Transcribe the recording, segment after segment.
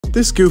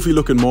This goofy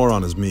looking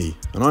moron is me,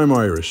 and I'm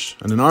Irish,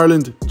 and in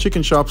Ireland,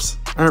 chicken shops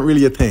aren't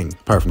really a thing,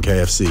 apart from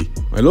KFC.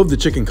 I love the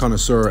chicken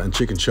connoisseur and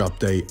chicken shop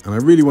date, and I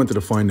really wanted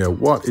to find out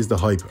what is the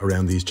hype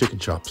around these chicken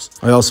shops.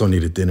 I also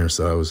needed dinner,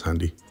 so that was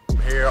handy. I'm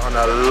here on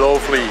a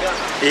lovely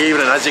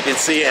evening, as you can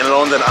see, in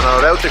London, and I'm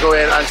about to go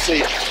in and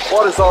see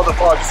what is all the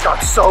fuss. I just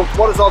got soaked.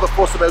 What is all the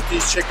fuss about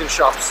these chicken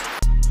shops?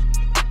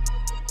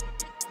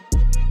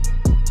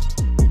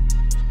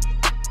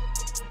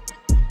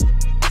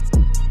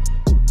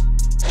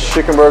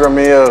 Chicken burger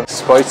meal,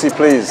 spicy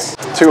please.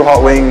 2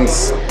 hot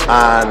wings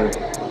and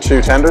 2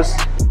 tenders.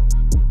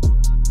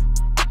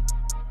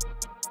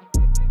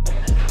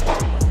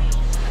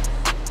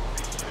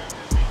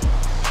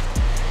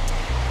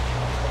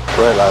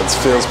 Right lads,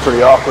 feels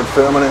pretty awkward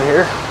filming in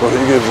here, but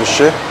who gives a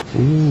shit?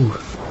 Ooh,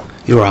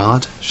 you're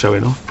hard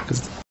showing off.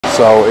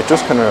 So it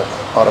just kind of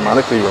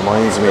automatically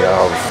reminds me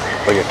of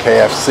like a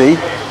KFC.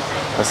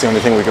 That's the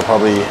only thing we could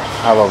probably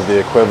have of the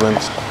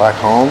equivalent back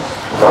home.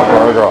 The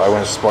burger, I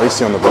went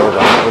spicy on the burger.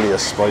 I'm not really a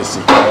spicy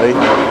guy.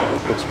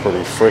 Looks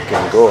pretty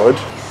freaking good.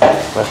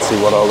 Let's see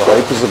what all the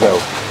hype is about.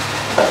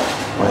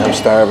 I am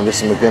starving.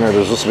 This is my dinner.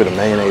 There's just a bit of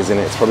mayonnaise in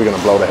it. It's probably going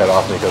to blow the head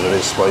off me because it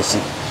is spicy.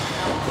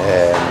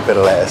 A bit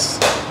of lettuce.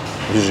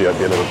 Usually I'd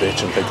be a little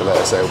bitch and take the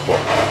lettuce out, but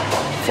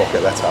fuck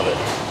it, let's have it.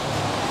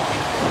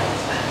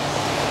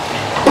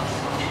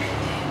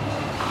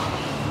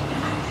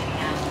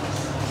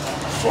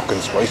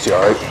 Fucking spicy,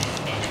 alright.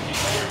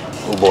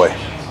 Oh boy,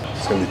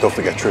 it's gonna be tough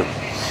to get through.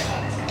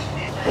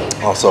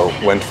 Also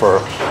went for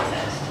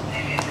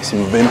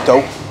some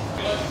Vimto.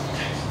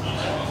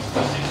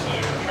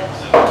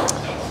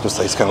 Just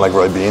tastes kind of like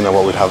Ribena,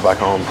 what we'd have back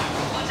home.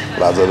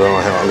 Lads, I don't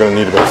know how, I'm gonna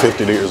need about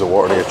 50 litres of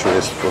water to get through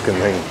this fucking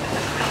thing.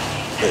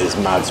 It is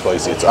mad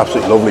spicy, it's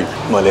absolutely lovely.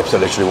 My lips are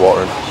literally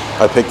watering.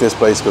 I picked this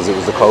place because it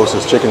was the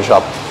closest chicken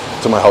shop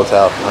to my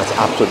hotel, and it's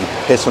absolutely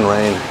pissing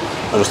rain.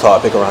 I just thought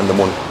I'd pick a random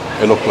one.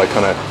 It looked like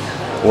kind of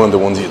one of the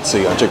ones you'd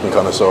see on Chicken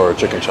Connoisseur or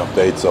Chicken Shop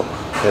Date, so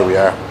here we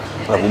are.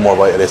 I'll have one more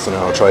bite of this and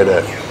then I'll try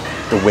the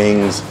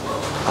wings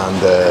and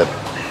the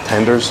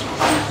tenders.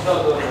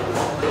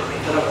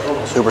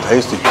 Super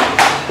tasty,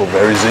 but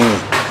very zingy.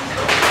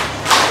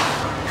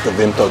 The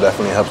Vimto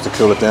definitely helps to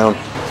cool it down.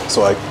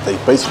 So they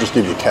basically just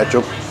give you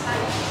ketchup.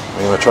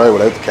 I'm going to try it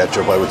without the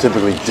ketchup. I would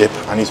typically dip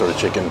any sort of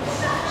chicken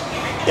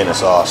in a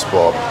sauce,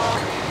 but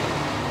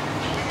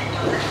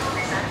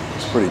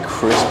it's pretty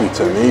crispy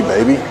to me,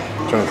 baby.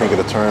 I'm trying to think of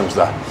the terms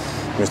that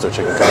Mr.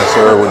 Chicken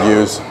Connoisseur would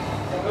use.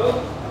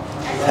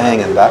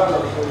 Tang and that.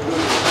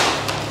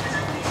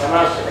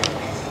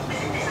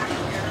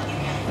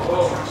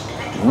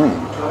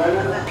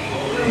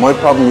 My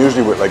problem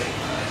usually with like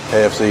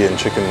KFC and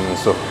chicken and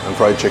stuff and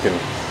fried chicken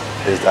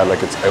is that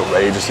like it's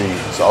outrageously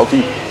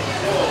salty.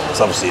 It's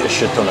obviously a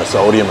shit ton of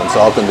sodium and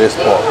salt in this,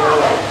 but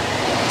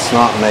it's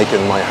not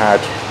making my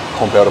heart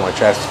pump out of my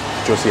chest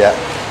just yet.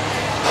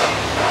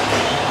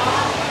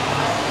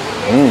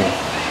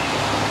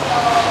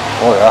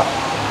 Oh yeah.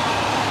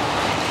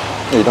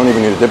 You don't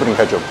even need to dip it in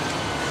ketchup.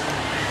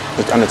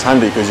 And it's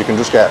handy because you can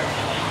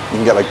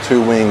get like 2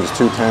 wings,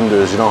 2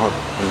 tenders, you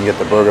can get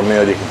the burger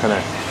meal, you can kind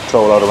of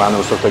throw a lot of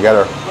random stuff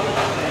together.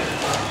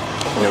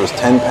 And it was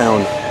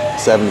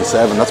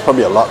 £10.77. That's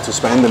probably a lot to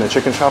spend in a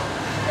chicken shop.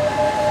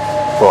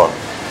 But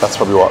that's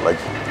probably what, like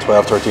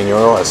 12, 13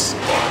 euro. It's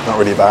not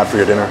really bad for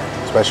your dinner,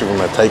 especially from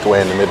a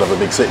takeaway in the middle of a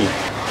big city.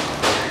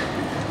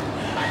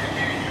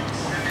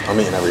 I'm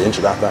eating every inch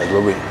of that, that is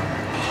lovely.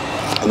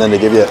 And then they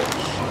give you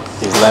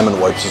these lemon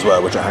wipes as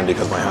well, which are handy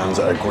because my hands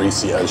are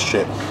greasy as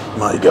shit.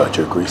 My God,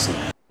 you're greasy.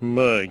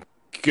 My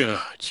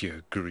God,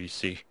 you're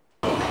greasy.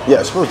 Yeah,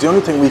 I suppose the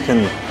only thing we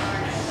can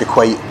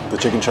equate the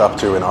chicken shop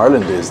to in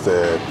Ireland is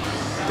the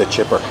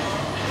chipper.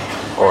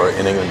 Or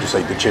in England, just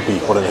like the chippy.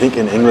 But I think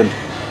in England,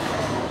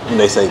 when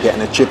they say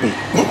getting a chippy,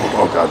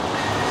 oh God.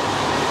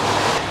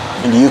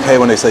 In the UK,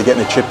 when they say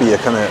getting a chippy,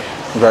 it kind of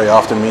very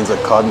often means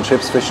like cod and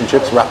chips, fish and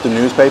chips wrapped in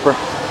newspaper.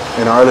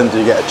 In Ireland,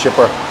 you get a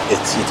chipper. You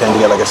tend to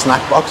get like a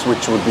snack box,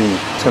 which would be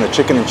kind of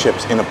chicken and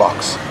chips in a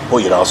box.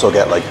 But you'd also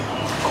get like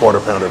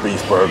quarter-pounder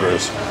beef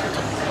burgers,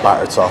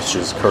 battered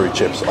sausages, curry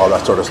chips, all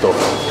that sort of stuff.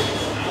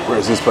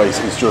 Whereas this place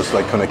is just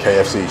like kind of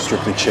KFC,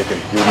 strictly chicken.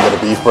 You wouldn't get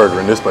a beef burger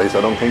in this place,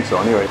 I don't think so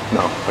anyway.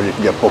 No, or you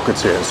can get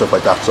buckets here and stuff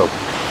like that. So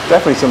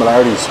definitely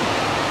similarities.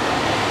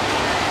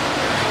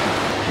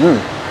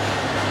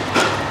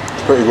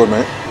 It's pretty good,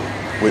 mate.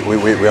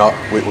 We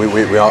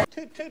all.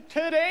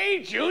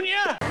 Today,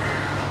 Junior?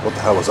 What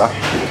the hell was that?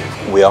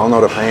 We all know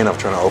the pain of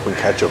trying to open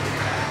ketchup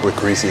with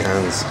greasy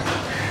hands.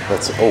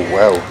 Oh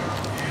wow.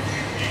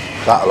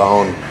 That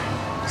alone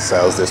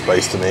sells this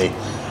place to me,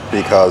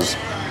 because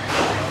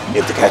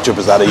if the ketchup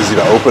is that easy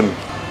to open,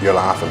 you're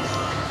laughing.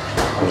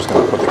 I'm just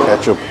gonna put the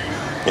ketchup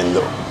in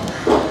the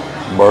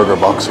burger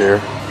box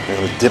here. I'm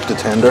gonna dip the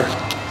tender.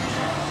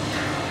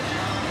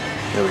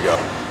 There we go.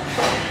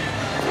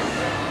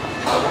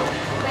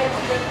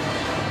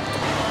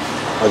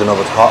 I don't know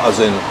if it's hot as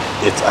in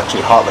it's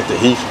actually hot like the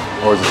heat,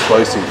 or is it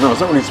spicy? No, it's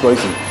not really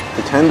spicy.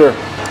 The tender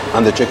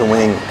and the chicken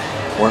wing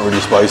weren't really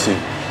spicy.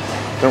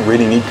 Don't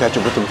really need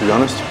ketchup with them, to be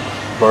honest.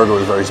 burger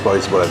was very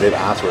spicy, but I did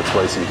ask for it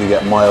spicy. You could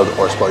get mild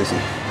or spicy.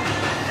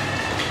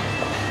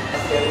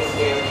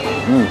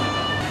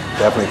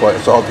 Definitely quite a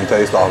salty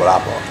taste off of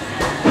that, but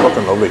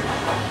fucking lovely.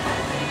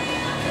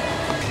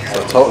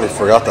 So I totally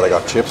forgot that I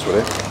got chips with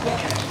it.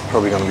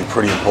 Probably going to be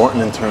pretty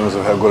important in terms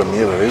of how good a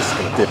meal it is.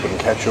 Going to dip it in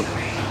ketchup.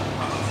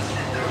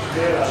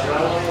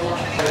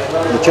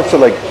 The chips are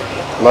like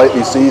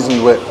lightly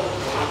seasoned with,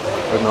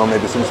 I don't know,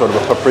 maybe some sort of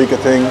a paprika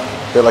thing,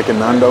 a bit like in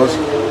Nando's.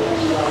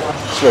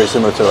 It's very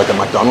similar to like a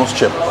McDonald's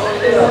chip.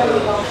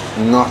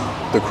 Not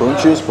the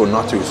crunchiest, but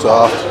not too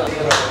soft.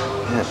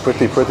 Yeah,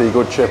 pretty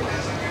good chip.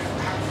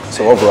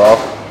 So overall,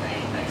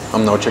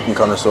 I'm no chicken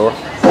connoisseur,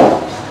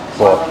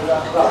 but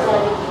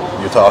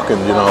you're talking,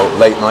 you know,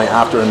 late night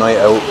after a night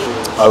out,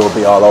 I will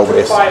be all over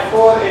this.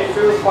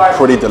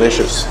 Pretty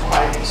delicious.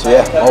 So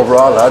yeah,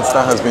 overall lads,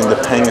 that has been the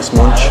Pengus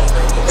Munch.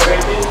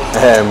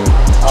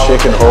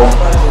 Chicken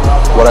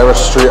hub, whatever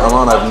street I'm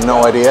on, I have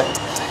no idea.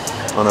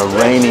 On a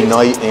rainy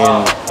night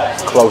in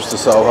close to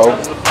Soho.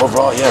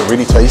 Overall, yeah,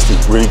 really tasty,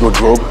 really good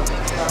grub.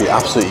 Be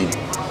absolutely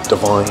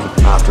divine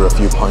after a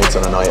few pints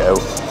on a night out.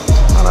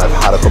 And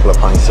I've had a couple of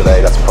pints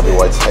today, that's probably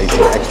why it's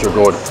tasting extra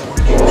good.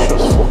 It's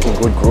just fucking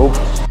good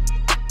grub.